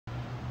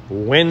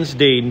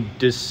Wednesday,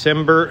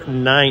 December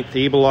 9th,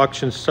 Able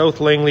Auction, South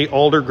Langley,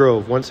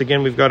 Aldergrove. Once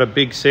again, we've got a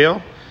big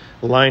sale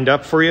lined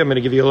up for you. I'm going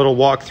to give you a little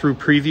walkthrough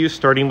preview,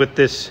 starting with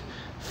this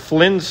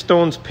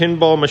Flintstones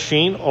pinball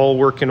machine, all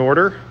work in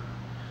order.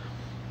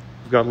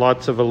 We've got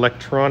lots of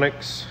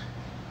electronics,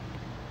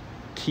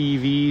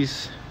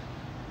 TVs,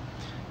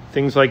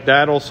 things like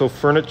that. Also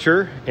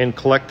furniture and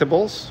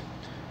collectibles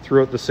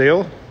throughout the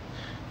sale.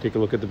 Take a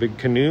look at the big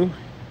canoe.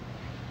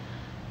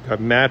 Got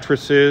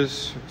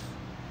mattresses,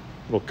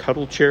 little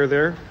cuddle chair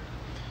there,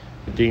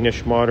 a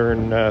Danish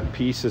modern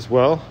piece as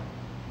well.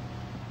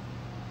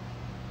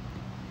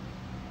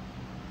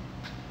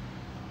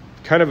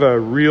 Kind of a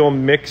real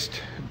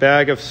mixed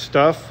bag of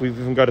stuff. We've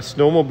even got a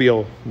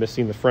snowmobile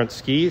missing the front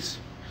skis,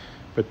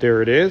 but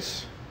there it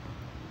is.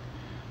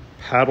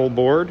 Paddle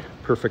board,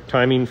 perfect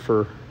timing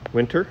for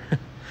winter.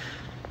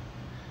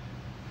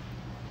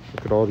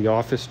 Look at all the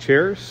office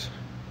chairs,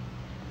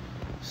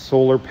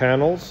 solar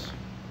panels.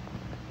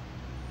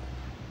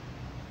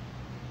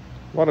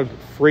 A lot of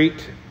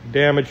freight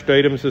damaged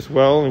items as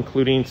well,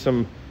 including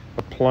some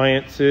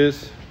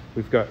appliances.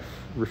 We've got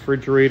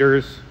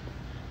refrigerators.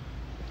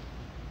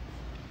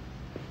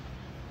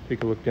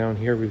 Take a look down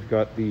here. We've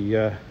got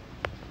the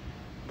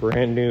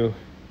brand new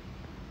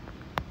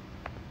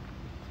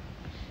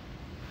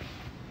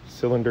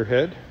cylinder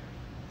head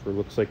for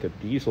looks like a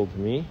diesel to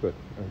me, but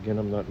again,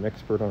 I'm not an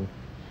expert on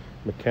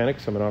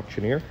mechanics. I'm an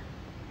auctioneer.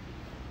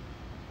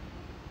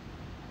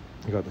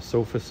 You got the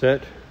sofa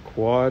set,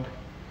 quad,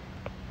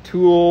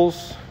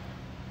 tools,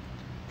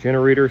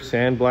 generator,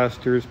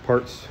 sandblasters,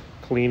 parts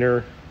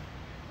cleaner,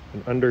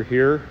 and under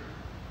here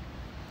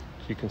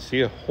you can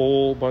see a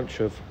whole bunch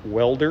of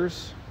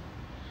welders.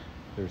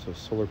 There's those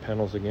solar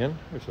panels again.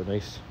 There's a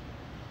nice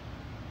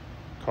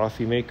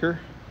coffee maker.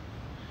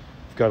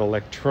 We've got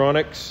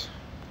electronics,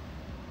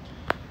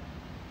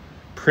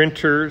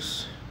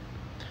 printers,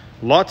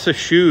 lots of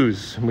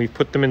shoes, and we've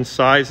put them in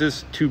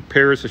sizes, 2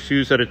 pairs of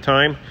shoes at a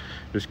time.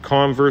 There's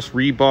Converse,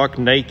 Reebok,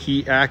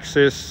 Nike,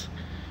 Axis,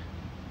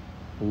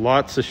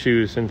 lots of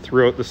shoes. And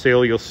throughout the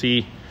sale you'll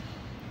see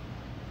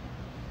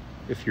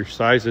if your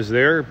size is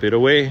there, a bit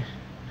away.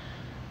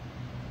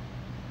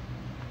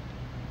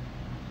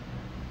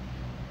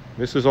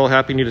 This is all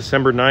happening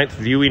December 9th.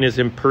 Viewing is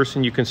in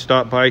person. You can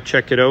stop by,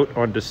 check it out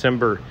on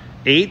December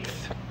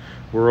 8th.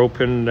 We're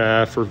open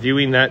for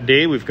viewing that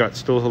day. We've got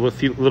still a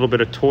little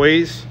bit of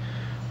toys.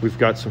 We've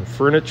got some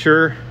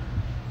furniture,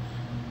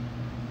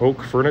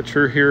 oak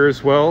furniture here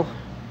as well.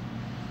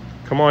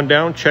 Come on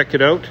down, check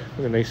it out.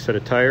 A nice set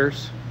of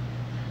tires.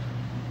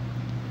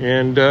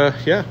 And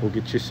yeah, we'll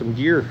get you some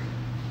gear.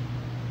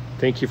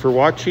 Thank you for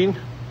watching.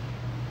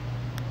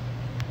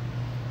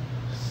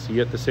 See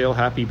you at the sale.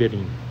 Happy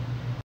bidding.